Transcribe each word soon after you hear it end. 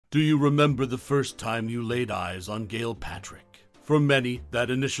Do you remember the first time you laid eyes on Gail Patrick? For many, that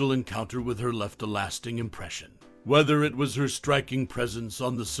initial encounter with her left a lasting impression. Whether it was her striking presence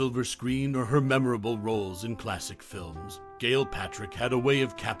on the silver screen or her memorable roles in classic films, Gail Patrick had a way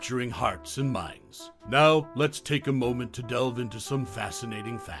of capturing hearts and minds. Now, let's take a moment to delve into some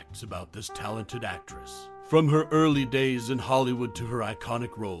fascinating facts about this talented actress. From her early days in Hollywood to her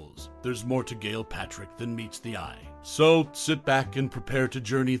iconic roles, there's more to Gail Patrick than meets the eye. So, sit back and prepare to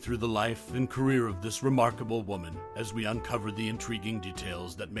journey through the life and career of this remarkable woman as we uncover the intriguing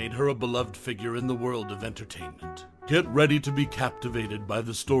details that made her a beloved figure in the world of entertainment. Get ready to be captivated by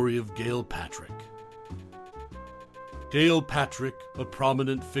the story of Gail Patrick. Gail Patrick, a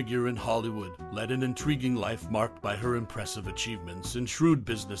prominent figure in Hollywood, led an intriguing life marked by her impressive achievements and shrewd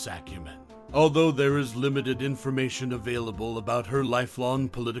business acumen. Although there is limited information available about her lifelong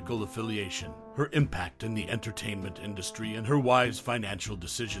political affiliation, her impact in the entertainment industry and her wise financial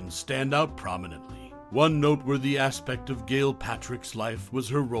decisions stand out prominently. One noteworthy aspect of Gail Patrick's life was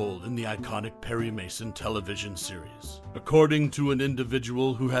her role in the iconic Perry Mason television series. According to an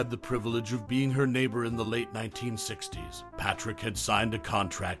individual who had the privilege of being her neighbor in the late 1960s, Patrick had signed a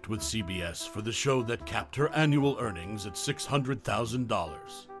contract with CBS for the show that capped her annual earnings at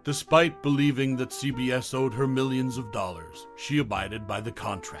 $600,000. Despite believing that CBS owed her millions of dollars, she abided by the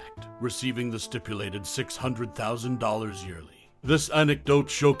contract, receiving the stipulated $600,000 yearly. This anecdote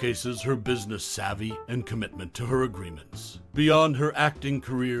showcases her business savvy and commitment to her agreements. Beyond her acting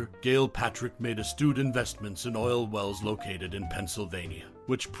career, Gail Patrick made astute investments in oil wells located in Pennsylvania,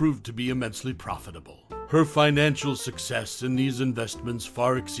 which proved to be immensely profitable. Her financial success in these investments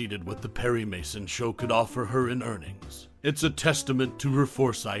far exceeded what the Perry Mason show could offer her in earnings. It's a testament to her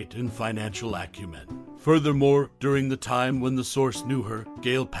foresight and financial acumen. Furthermore, during the time when the source knew her,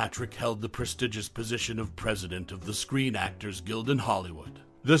 Gail Patrick held the prestigious position of president of the Screen Actors Guild in Hollywood.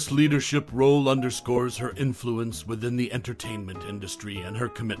 This leadership role underscores her influence within the entertainment industry and her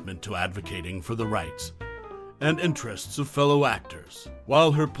commitment to advocating for the rights and interests of fellow actors.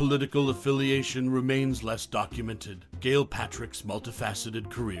 While her political affiliation remains less documented, Gail Patrick's multifaceted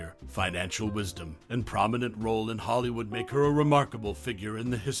career, financial wisdom, and prominent role in Hollywood make her a remarkable figure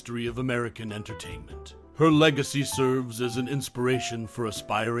in the history of American entertainment. Her legacy serves as an inspiration for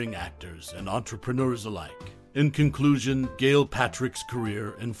aspiring actors and entrepreneurs alike. In conclusion, Gail Patrick's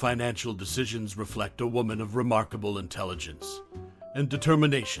career and financial decisions reflect a woman of remarkable intelligence and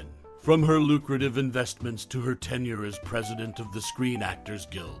determination. From her lucrative investments to her tenure as president of the Screen Actors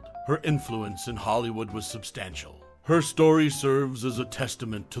Guild, her influence in Hollywood was substantial. Her story serves as a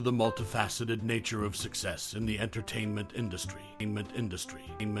testament to the multifaceted nature of success in the entertainment industry.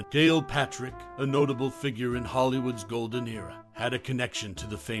 Gail Patrick, a notable figure in Hollywood's golden era, had a connection to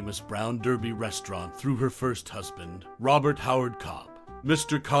the famous Brown Derby restaurant through her first husband, Robert Howard Cobb.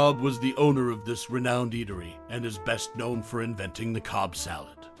 Mr. Cobb was the owner of this renowned eatery and is best known for inventing the Cobb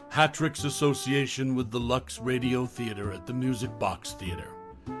salad. Patrick's association with the Lux Radio Theater at the Music Box Theater,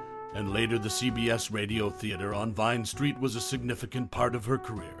 and later the CBS Radio Theater on Vine Street, was a significant part of her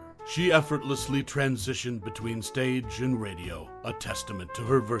career. She effortlessly transitioned between stage and radio, a testament to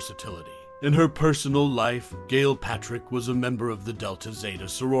her versatility. In her personal life, Gail Patrick was a member of the Delta Zeta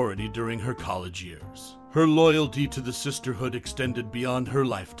sorority during her college years. Her loyalty to the sisterhood extended beyond her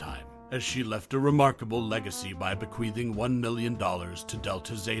lifetime, as she left a remarkable legacy by bequeathing $1 million to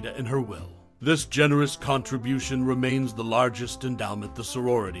Delta Zeta in her will. This generous contribution remains the largest endowment the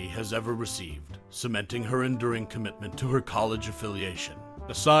sorority has ever received, cementing her enduring commitment to her college affiliation.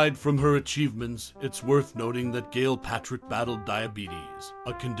 Aside from her achievements, it's worth noting that Gail Patrick battled diabetes,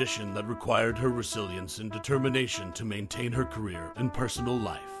 a condition that required her resilience and determination to maintain her career and personal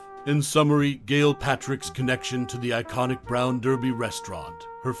life. In summary, Gail Patrick's connection to the iconic Brown Derby restaurant,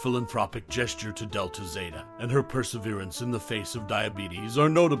 her philanthropic gesture to Delta Zeta, and her perseverance in the face of diabetes are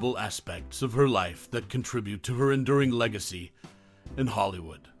notable aspects of her life that contribute to her enduring legacy in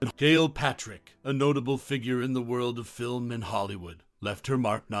Hollywood. Gail Patrick, a notable figure in the world of film and Hollywood, left her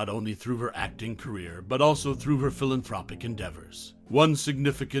mark not only through her acting career, but also through her philanthropic endeavors. One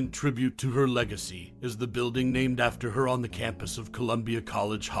significant tribute to her legacy is the building named after her on the campus of Columbia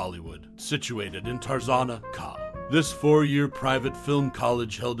College Hollywood, situated in Tarzana, Cal. This 4-year private film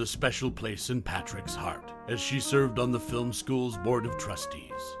college held a special place in Patrick's heart, as she served on the film school's board of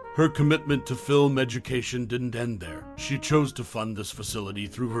trustees. Her commitment to film education didn't end there. She chose to fund this facility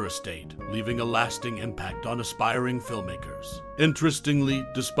through her estate, leaving a lasting impact on aspiring filmmakers. Interestingly,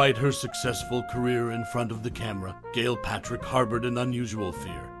 despite her successful career in front of the camera, Gail Patrick harbored an unusual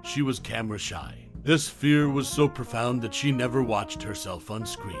fear. She was camera shy. This fear was so profound that she never watched herself on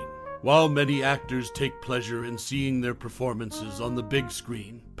screen. While many actors take pleasure in seeing their performances on the big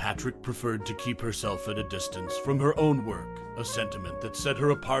screen, Patrick preferred to keep herself at a distance from her own work, a sentiment that set her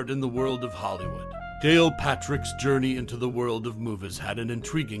apart in the world of Hollywood. Gail Patrick's journey into the world of movies had an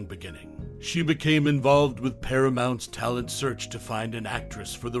intriguing beginning. She became involved with Paramount's talent search to find an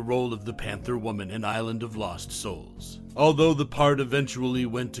actress for the role of the Panther Woman in Island of Lost Souls. Although the part eventually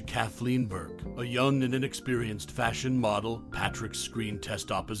went to Kathleen Burke, a young and inexperienced fashion model, Patrick's screen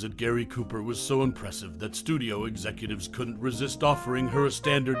test opposite Gary Cooper was so impressive that studio executives couldn't resist offering her a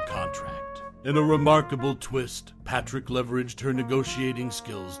standard contract. In a remarkable twist, Patrick leveraged her negotiating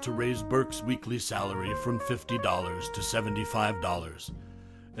skills to raise Burke's weekly salary from $50 to $75,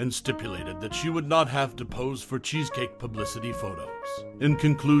 and stipulated that she would not have to pose for cheesecake publicity photos. In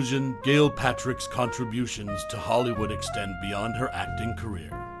conclusion, Gail Patrick's contributions to Hollywood extend beyond her acting career.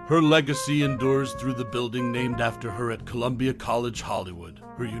 Her legacy endures through the building named after her at Columbia College Hollywood,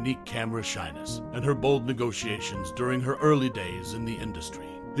 her unique camera shyness, and her bold negotiations during her early days in the industry.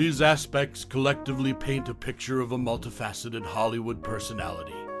 These aspects collectively paint a picture of a multifaceted Hollywood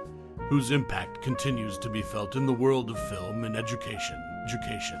personality, whose impact continues to be felt in the world of film and education.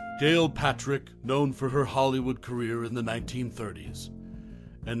 Gail Patrick, known for her Hollywood career in the 1930s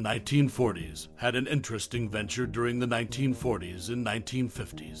and 1940s, had an interesting venture during the 1940s and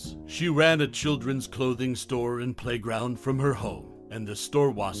 1950s. She ran a children's clothing store and playground from her home, and the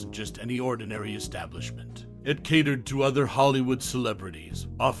store wasn't just any ordinary establishment. It catered to other Hollywood celebrities,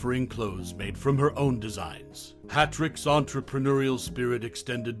 offering clothes made from her own designs. Patrick's entrepreneurial spirit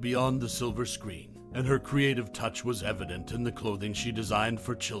extended beyond the silver screen, and her creative touch was evident in the clothing she designed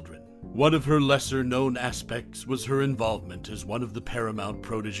for children. One of her lesser-known aspects was her involvement as one of the Paramount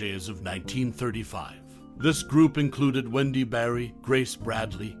protégés of 1935. This group included Wendy Barry, Grace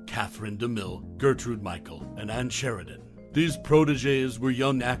Bradley, Catherine DeMille, Gertrude Michael, and Ann Sheridan. These protégés were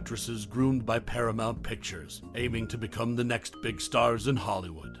young actresses groomed by Paramount Pictures, aiming to become the next big stars in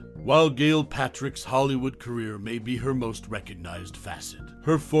Hollywood. While Gail Patrick's Hollywood career may be her most recognized facet,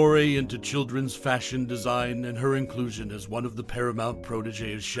 her foray into children's fashion design and her inclusion as one of the Paramount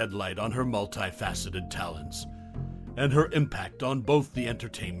protégés shed light on her multifaceted talents and her impact on both the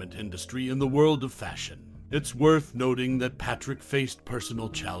entertainment industry and the world of fashion. It's worth noting that Patrick faced personal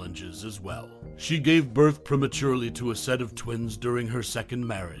challenges as well. She gave birth prematurely to a set of twins during her second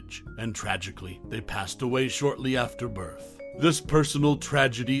marriage, and tragically, they passed away shortly after birth. This personal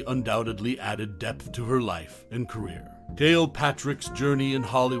tragedy undoubtedly added depth to her life and career. Gail Patrick's journey in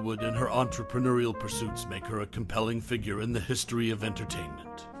Hollywood and her entrepreneurial pursuits make her a compelling figure in the history of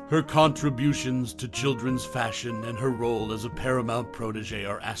entertainment. Her contributions to children's fashion and her role as a Paramount protégé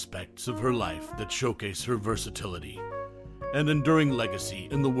are aspects of her life that showcase her versatility and enduring legacy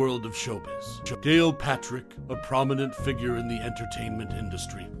in the world of showbiz. Gail Patrick, a prominent figure in the entertainment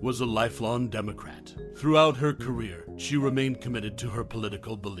industry, was a lifelong Democrat. Throughout her career, she remained committed to her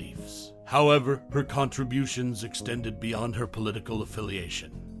political beliefs. However, her contributions extended beyond her political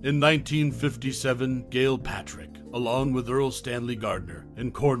affiliation. In 1957, Gail Patrick, along with Earl Stanley Gardner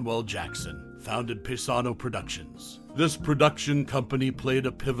and Cornwell Jackson, founded Paisano Productions. This production company played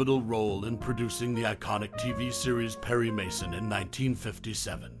a pivotal role in producing the iconic TV series Perry Mason in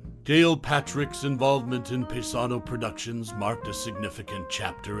 1957. Gail Patrick's involvement in Paisano Productions marked a significant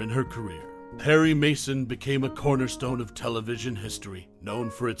chapter in her career. Perry Mason became a cornerstone of television history, known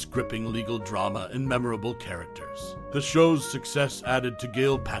for its gripping legal drama and memorable characters. The show's success added to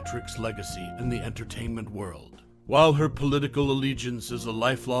Gail Patrick's legacy in the entertainment world. While her political allegiance as a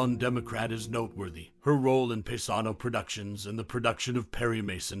lifelong Democrat is noteworthy, her role in Paisano Productions and the production of Perry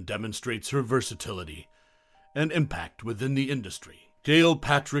Mason demonstrates her versatility and impact within the industry. Gail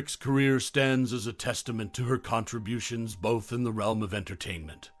Patrick's career stands as a testament to her contributions both in the realm of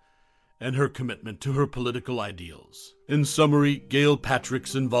entertainment and her commitment to her political ideals. In summary, Gail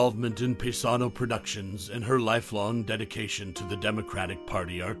Patrick's involvement in Paisano Productions and her lifelong dedication to the Democratic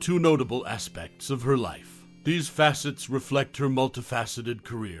Party are two notable aspects of her life. These facets reflect her multifaceted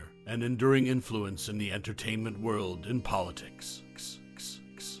career and enduring influence in the entertainment world and politics.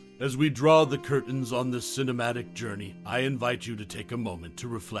 As we draw the curtains on this cinematic journey, I invite you to take a moment to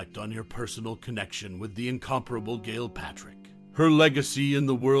reflect on your personal connection with the incomparable Gail Patrick. Her legacy in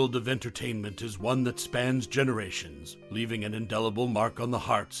the world of entertainment is one that spans generations, leaving an indelible mark on the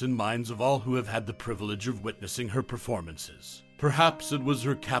hearts and minds of all who have had the privilege of witnessing her performances. Perhaps it was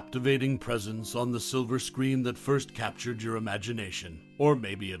her captivating presence on the silver screen that first captured your imagination, or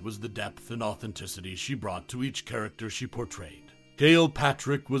maybe it was the depth and authenticity she brought to each character she portrayed. Gail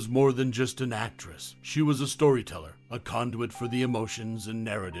Patrick was more than just an actress. She was a storyteller, a conduit for the emotions and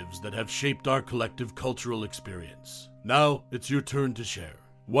narratives that have shaped our collective cultural experience. Now, it's your turn to share.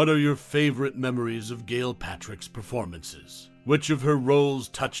 What are your favorite memories of Gail Patrick's performances? Which of her roles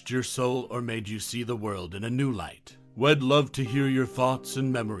touched your soul or made you see the world in a new light? We'd love to hear your thoughts and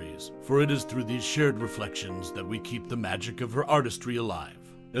memories, for it is through these shared reflections that we keep the magic of her artistry alive.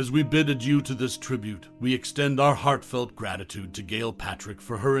 As we bid adieu to this tribute, we extend our heartfelt gratitude to Gail Patrick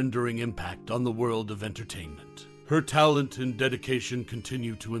for her enduring impact on the world of entertainment. Her talent and dedication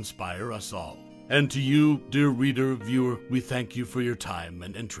continue to inspire us all. And to you, dear reader, viewer, we thank you for your time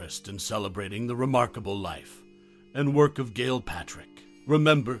and interest in celebrating the remarkable life and work of Gail Patrick.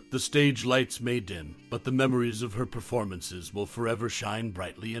 Remember, the stage lights may dim, but the memories of her performances will forever shine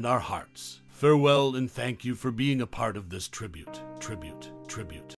brightly in our hearts. Farewell and thank you for being a part of this tribute.